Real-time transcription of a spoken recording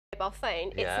mobile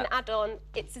phone. It's an add-on.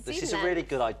 It's a zoom lens. This is a really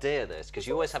good idea, this, because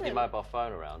you always have your mobile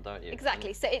phone around, don't you?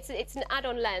 Exactly. So it's an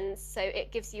add-on lens, so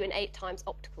it gives you an 8x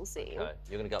optical zoom. Okay.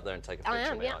 You're going to go up there and take a picture I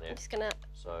am, of it, yeah. aren't you? I'm just going to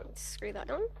So screw that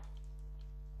on.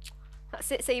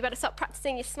 That's it. So you better start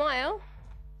practicing your smile.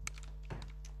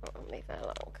 I'll move that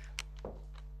along.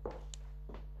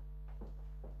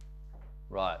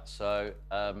 Right, so...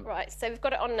 Right, so we've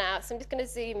got it on now, so I'm just going to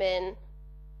zoom in.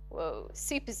 Whoa,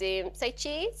 super zoom. Say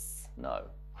cheese. No.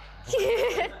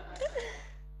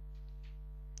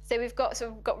 So we've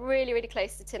got really, really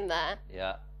close to Tim there.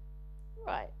 Yeah.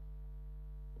 Right.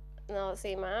 And I'll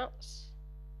zoom out.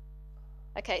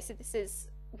 Okay, so this is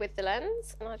with the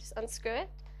lens, and I'll just unscrew it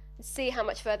and see how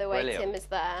much further away Tim is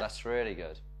there. That's really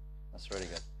good. That's really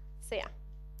good. So yeah.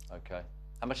 Okay.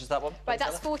 How much is that one? Right,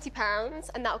 that's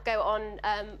 £40, and that'll go on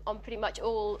pretty much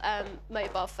all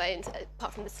mobile phones,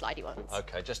 apart from the slidey ones.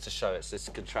 Okay, just to show, it's this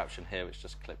contraption here which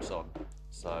just clips on.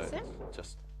 So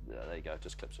just there you go,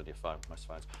 just clips on your phone, most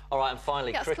phones. All right, and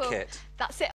finally, cricket. Cool. That's it.